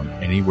is a fountain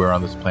anywhere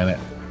on this planet,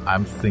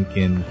 I'm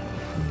thinking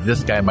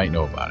this guy might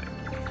know about it.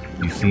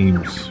 He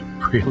seems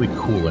really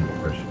cool under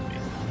pressure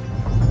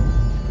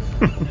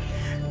to me.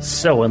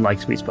 So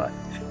unlike Sweet Spot.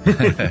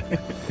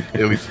 At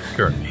least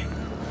currently.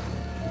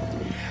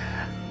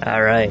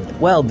 All right.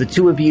 Well, the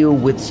two of you,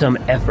 with some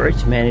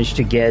effort, managed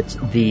to get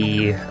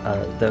the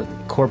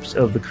corpse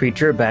of the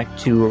creature back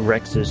to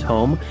Rex's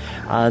home.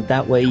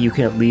 That way, you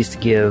can at least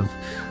give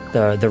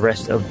the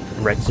rest of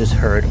Rex's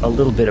herd a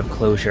little bit of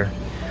closure.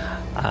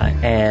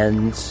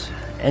 And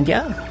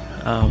yeah,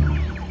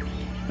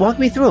 walk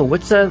me through.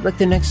 What's like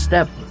the next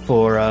step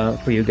for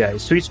you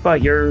guys? Sweet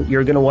Spot, you're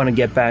going to want to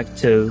get back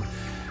to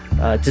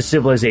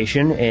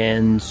civilization,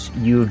 and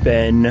you've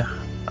been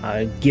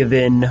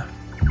given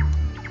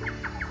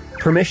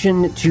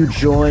permission to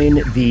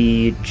join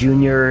the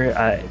junior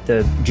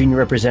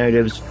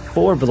representatives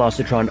for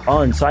Velocitron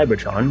on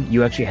Cybertron.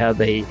 You actually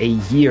have a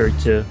year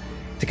to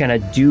kind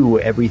of do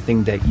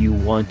everything that you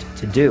want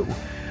to do.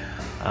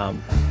 So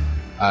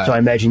I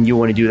imagine you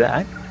want to do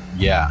that.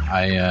 Yeah,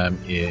 I am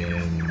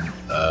in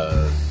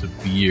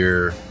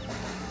severe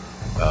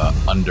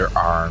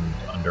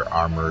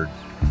under-armored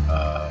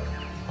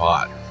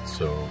bot,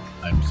 so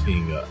I'm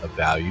seeing a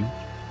value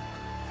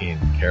in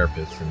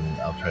Carapace,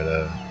 and I'll try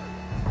to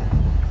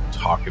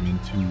talk him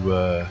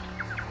into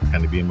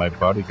kind of being my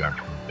bodyguard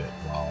for a bit,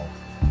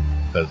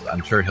 because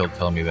I'm sure he'll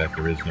tell me that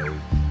there is no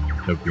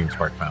Green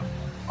Spark fountain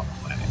on the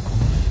planet.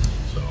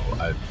 So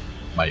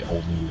my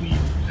only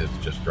lead has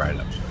just dried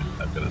up, so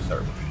I've got to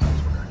start looking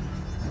elsewhere.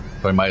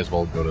 So I might as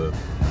well go to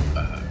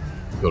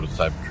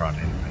Cybertron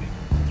anyway,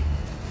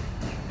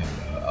 and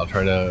I'll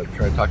try to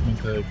talk him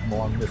into come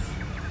along with.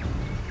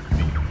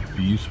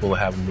 Be useful to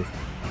have him with.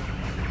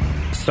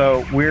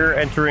 So we're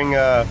entering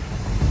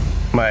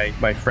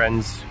my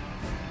friend's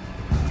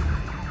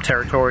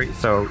territory,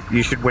 so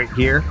you should wait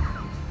here.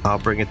 I'll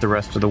bring it the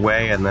rest of the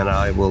way, and then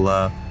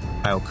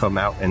I'll come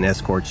out and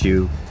escort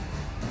you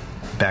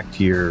back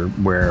to your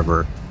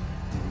wherever.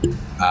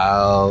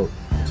 I'll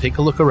take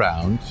a look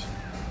around,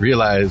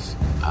 realize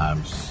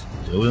I'm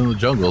still in the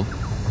jungle.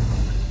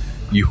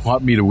 You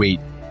want me to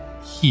wait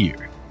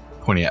here,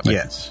 pointing at my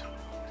Yes.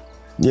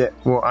 Yeah,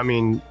 well, I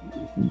mean,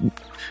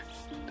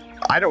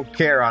 I don't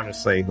care,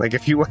 honestly. Like,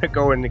 if you want to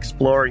go and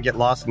explore and get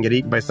lost and get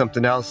eaten by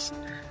something else,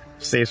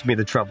 saves me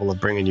the trouble of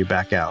bringing you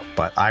back out.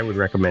 But I would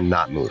recommend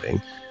not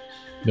moving.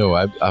 No,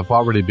 I've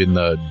already been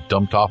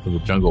dumped off of the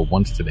jungle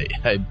once today.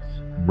 I'd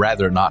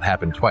rather it not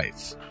happen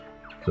twice.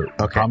 So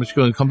I promise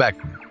you're going to come back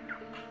for me.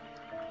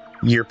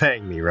 You're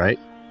paying me, right?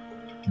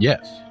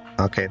 Yes.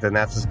 Okay, then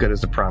that's as good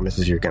as the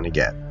promises you're going to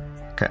get.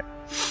 Okay.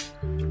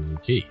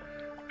 Okay.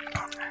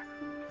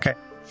 Okay.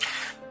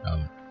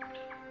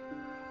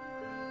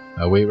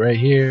 I'll wait right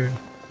here.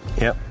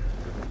 Yep.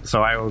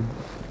 So I will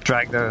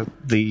drag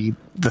the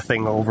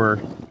thing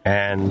over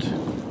and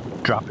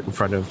drop it in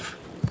front of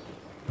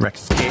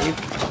Rex's cave.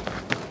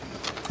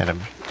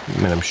 And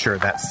I'm sure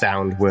that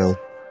sound will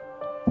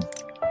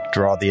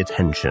draw the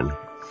attention.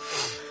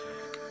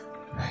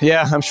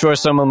 Yeah, I'm sure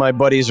some of my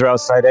buddies are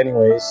outside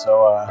anyways,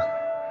 so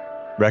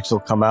Rex will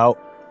come out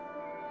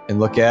and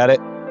look at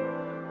it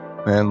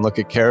and look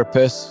at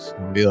Carapace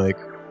and be like,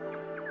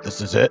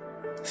 "This is it?"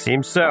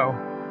 Seems so.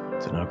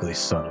 It's an ugly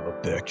son of a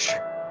bitch.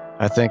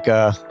 I think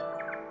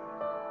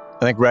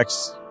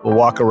Rex will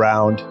walk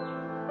around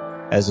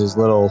as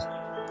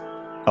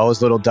all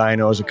his little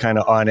dinos are kind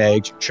of on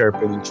edge,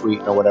 chirping and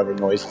tweeting or whatever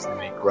noises they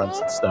make, grunts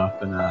and stuff.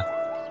 And I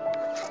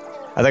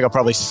think I'll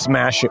probably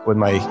smash it with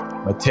my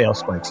tail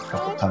spikes a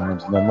couple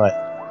times, and then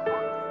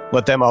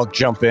let them all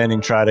jump in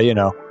and try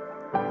to,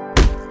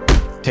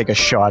 take a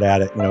shot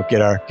at it.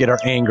 Get our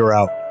anger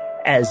out.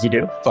 As you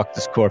do. Fuck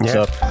this corpse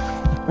up.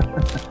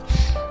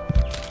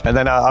 And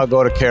then I'll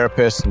go to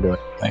Carapace and be like,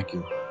 thank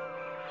you.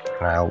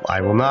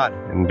 I will nod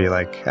and be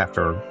like,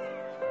 after a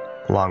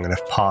long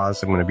enough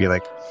pause, I'm going to be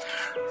like,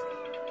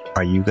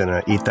 are you going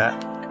to eat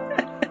that?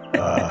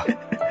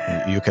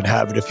 You can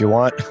have it if you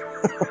want.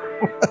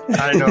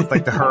 I don't know if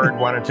the herd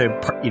wanted to,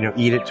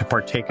 eat it to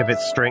partake of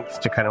its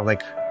strength to kind of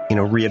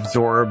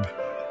reabsorb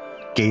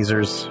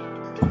Gazer's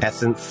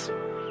essence.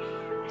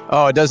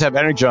 Oh, it does have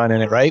Energon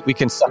in it, right? We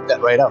can suck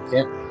that right out,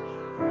 can't we?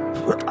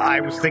 I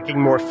was thinking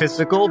more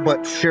physical,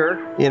 but sure,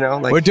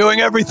 we're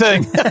doing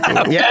everything.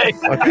 Okay.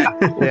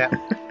 Yeah.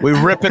 We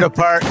rip it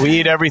apart. We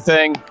eat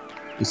everything.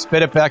 We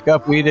spit it back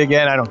up. We eat it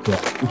again. I don't care.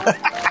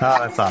 Oh,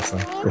 that's awesome.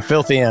 We're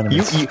filthy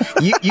animals.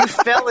 You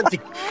fell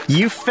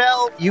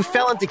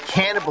into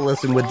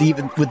cannibalism with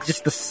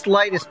just the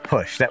slightest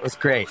push. That was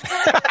great.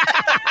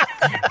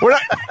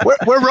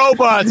 We're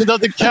robots. It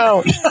doesn't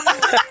count.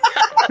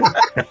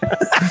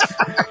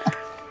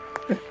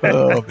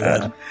 Oh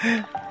man.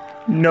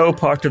 No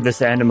part of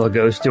this animal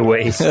goes to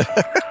waste.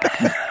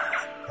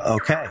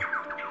 Okay.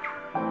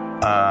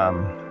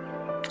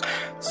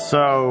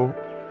 So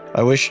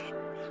I wish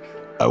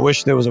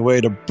there was a way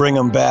to bring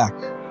them back.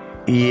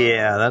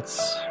 Yeah,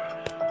 that's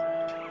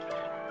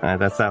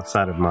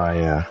outside of my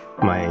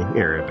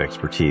area of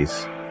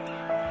expertise.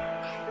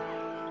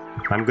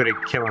 I'm good at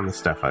killing the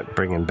stuff.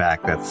 Bringing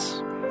back.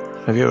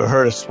 Have you ever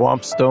heard of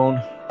Swamp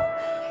Stone?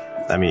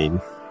 I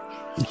mean,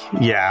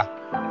 yeah,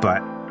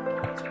 but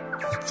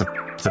it's a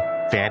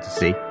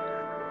fantasy.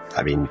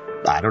 I mean,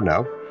 I don't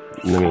know.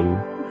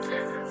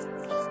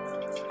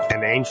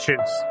 An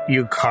ancient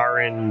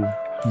Yukaran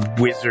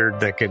wizard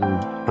that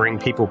can bring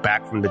people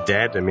back from the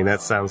dead.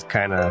 That sounds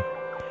kind of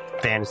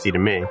fantasy to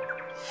me.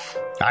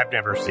 I've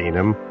never seen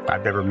him.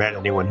 I've never met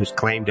anyone who's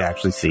claimed to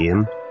actually see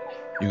him.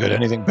 You got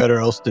anything better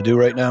else to do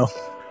right now?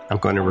 I'm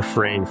going to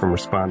refrain from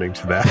responding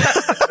to that.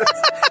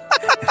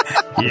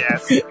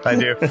 Yes, I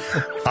do.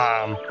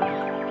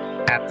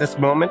 At this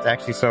moment,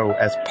 actually, so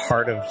as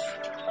part of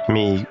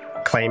me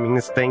claiming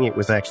this thing, it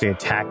was actually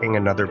attacking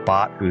another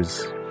bot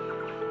who's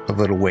a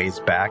little ways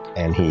back,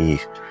 and he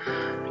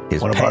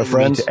is one of our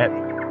friends.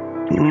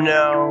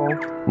 No.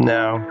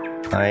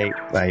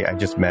 I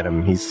just met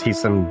him. He's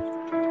some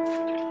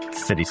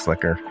city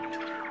slicker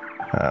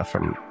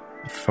from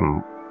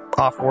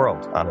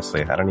off-world.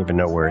 Honestly, I don't even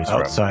know where he's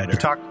Outsider.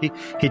 from.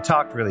 He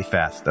talked really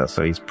fast though,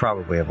 so he's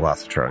probably a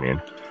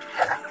Velocitronian.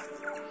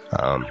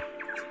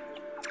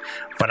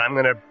 But I'm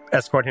gonna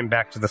escort him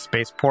back to the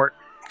spaceport.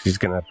 He's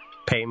gonna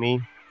pay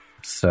me.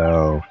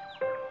 So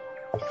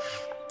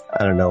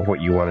I don't know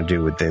what you want to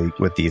do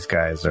with these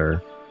guys,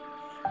 or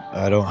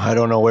I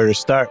don't know where to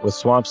start with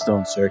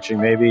Swampstone searching.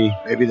 Maybe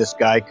this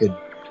guy could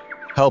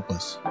help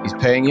us. He's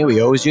paying you.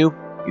 He owes you.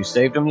 You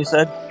saved him, you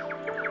said?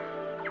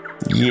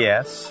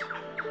 Yes.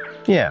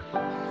 Yeah.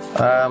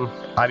 I'm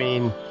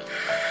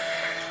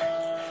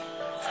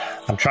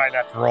trying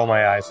not to roll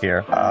my eyes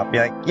here. Be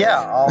like, yeah,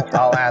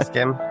 I'll ask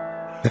him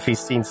if he's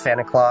seen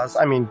Santa Claus.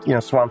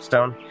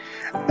 Swampstone.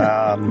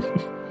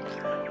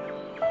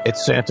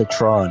 It's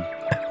Santa-tron.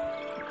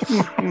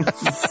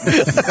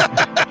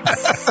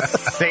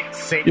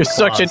 Saint You're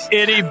such an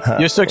itty.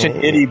 You're such an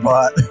itty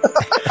bot.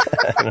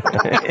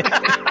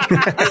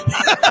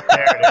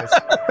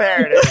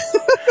 There it is.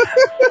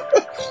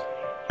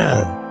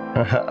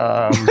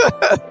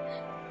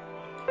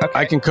 Okay,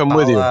 I can come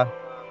with you.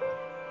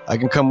 I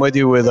can come with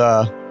you with.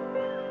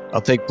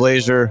 I'll take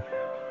Blazer,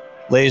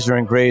 Laser,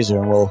 and Grazer,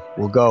 and we'll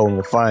go and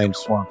we'll find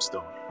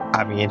Swampstone.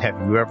 Have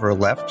you ever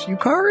left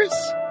Yukaris?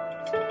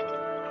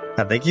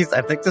 I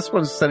think this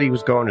one said he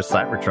was going to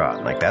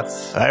Cybertron.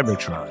 That's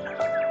Cybertron.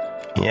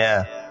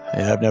 Yeah,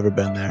 I've never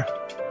been there.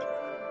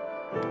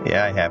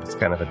 Yeah, I have. It's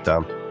kind of a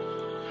dump.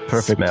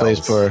 Perfect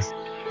place for a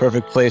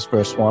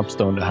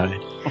Swampstone to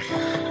hide.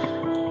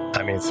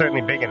 It's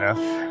certainly big enough,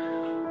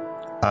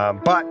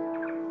 but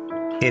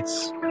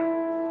it's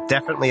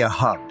definitely a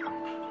hub.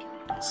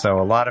 So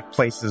a lot of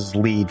places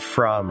lead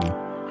from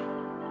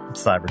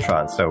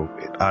Cybertron. So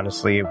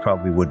honestly, it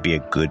probably would be a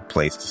good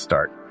place to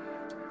start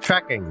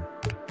tracking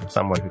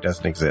someone who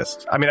doesn't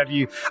exist. I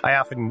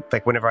often,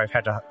 whenever I've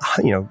had to,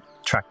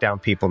 track down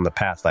people in the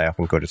past, I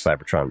often go to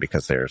Cybertron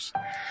because there's,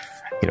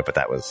 but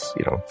that was,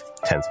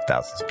 tens of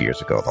thousands of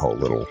years ago, the whole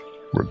little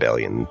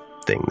rebellion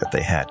thing that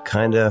they had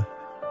kind of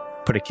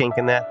put a kink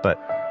in that, but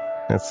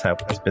that's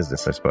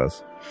business, I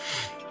suppose.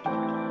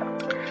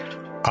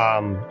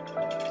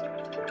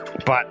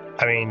 But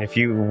if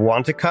you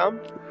want to come,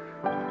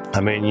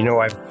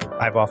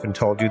 I've often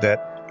told you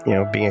that,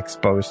 being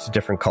exposed to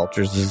different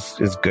cultures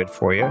is good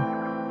for you.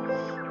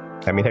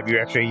 Have you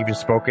actually even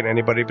spoken to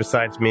anybody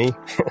besides me?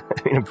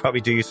 It'll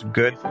probably do you some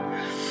good.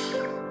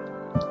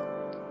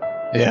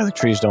 Yeah, the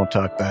trees don't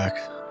talk back.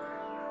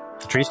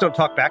 The trees don't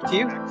talk back to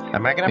you?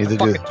 Am I going to have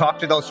to fucking talk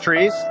to those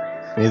trees?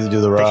 Neither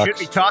do the rocks. They should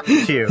be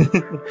talking to you.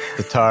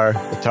 The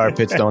tar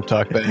pits don't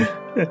talk back.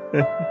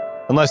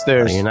 Unless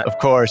there's, of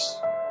course,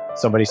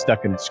 somebody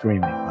stuck in it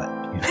screaming.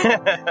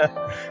 But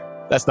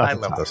that's not. I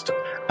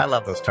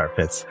love those tar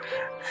pits.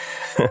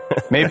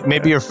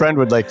 maybe your friend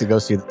would like to go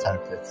see the tar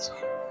pits.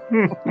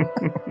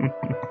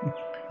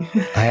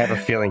 I have a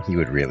feeling he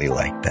would really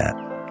like that.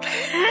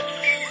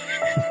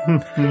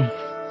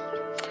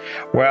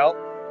 Well,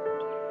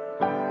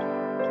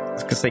 I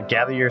was gonna say,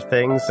 gather your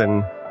things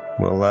and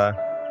we'll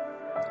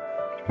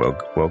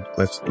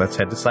let's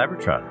head to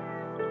Cybertron.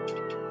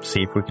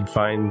 See if we can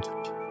find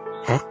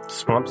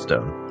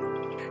Swampstone.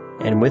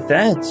 And with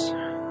that,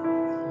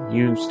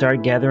 you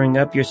start gathering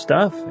up your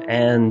stuff,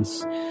 and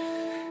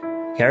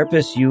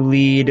Carapace, you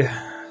lead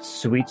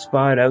Sweet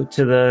Spot out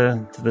to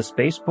the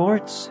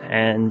spaceports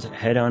and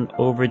head on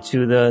over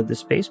to the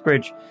space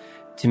bridge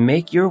to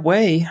make your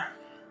way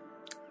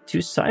to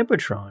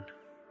Cybertron.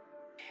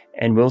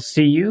 And we'll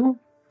see you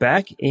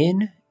back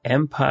in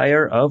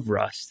Empire of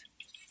Rust.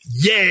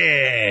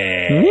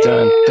 Yeah!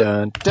 Dun,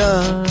 dun,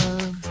 dun.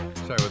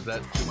 Sorry, was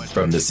that too much?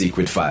 From the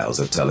Secret Files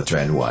of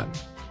Teletran 1,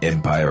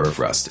 Empire of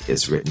Rust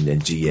is written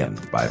and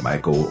GM'd by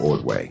Michael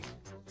Ordway.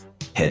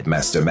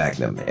 Headmaster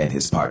Magnum and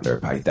his partner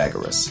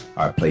Pythagoras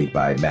are played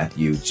by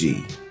Matthew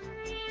G.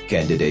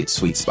 Candidate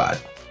Sweet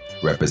Spot,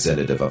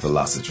 representative of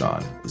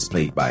Velocitron, is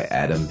played by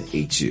Adam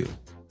H.U.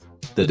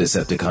 The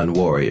Decepticon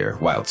warrior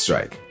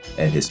Wildstrike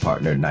and his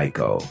partner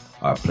Nyko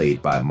are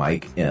played by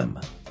Mike M.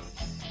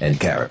 And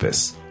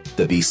Carapace,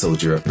 the beast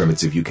soldier of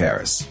primitive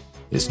Eucharis,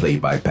 is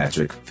played by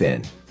Patrick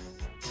Finn.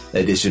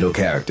 Additional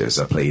characters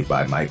are played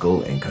by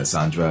Michael and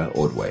Cassandra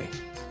Ordway.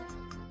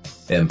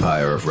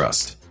 Empire of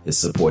Rust is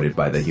supported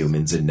by the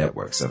humans and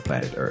networks of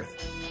planet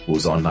Earth,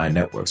 whose online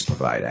networks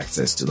provide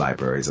access to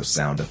libraries of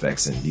sound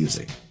effects and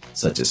music,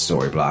 such as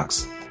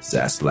Storyblocks,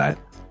 Zasplat,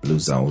 Blue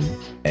Zone,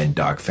 and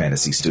Dark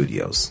Fantasy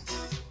Studios.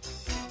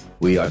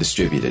 We are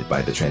distributed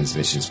by the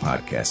Transmissions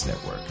Podcast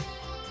Network.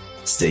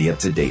 Stay up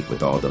to date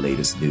with all the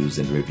latest news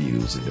and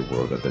reviews in the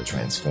world of the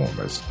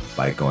Transformers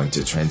by going to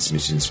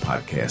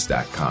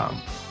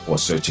transmissionspodcast.com or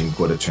searching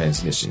for the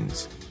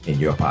Transmissions in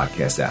your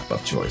podcast app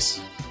of choice.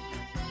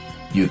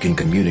 You can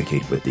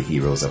communicate with the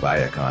heroes of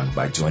Iacon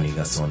by joining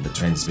us on the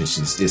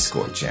Transmissions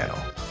Discord channel.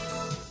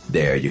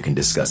 There you can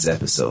discuss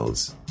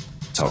episodes,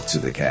 talk to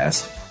the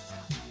cast,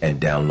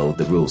 and download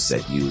the rule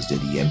set used in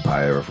the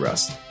Empire of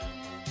Rust.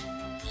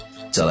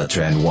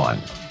 Teletran 1,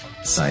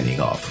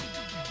 signing off.